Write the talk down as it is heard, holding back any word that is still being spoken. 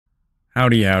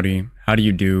Howdy, howdy. How do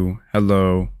you do?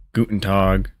 Hello, guten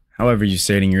tag, however you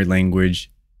say it in your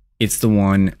language. It's the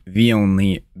one, the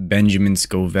only, Benjamin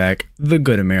Scovach, the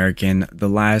good American, the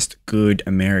last good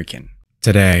American.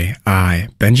 Today, I,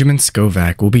 Benjamin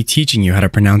Scovach, will be teaching you how to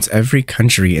pronounce every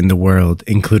country in the world,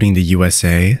 including the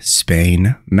USA,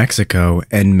 Spain, Mexico,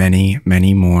 and many,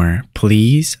 many more.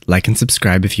 Please like and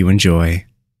subscribe if you enjoy.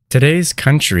 Today's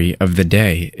country of the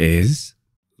day is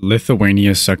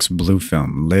Lithuania sucks blue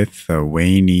film.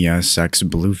 Lithuania sucks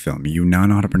blue film. You now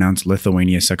know how to pronounce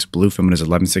Lithuania sucks blue film. It is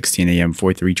 11:16 a.m.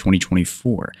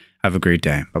 4/3/2024. Have a great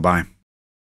day. Bye-bye.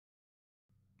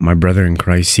 My brother in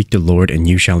Christ, seek the Lord and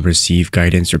you shall receive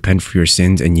guidance. Repent for your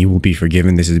sins and you will be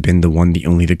forgiven. This has been the one, the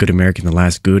only, the good American, the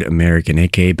last good American,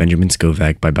 aka Benjamin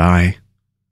Scovach. Bye-bye.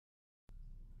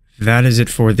 That is it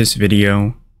for this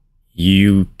video.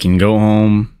 You can go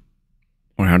home.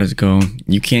 Or how does it go?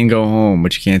 You can go home,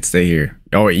 but you can't stay here.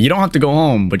 Oh, wait, you don't have to go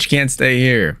home, but you can't stay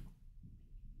here.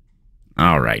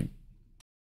 All right.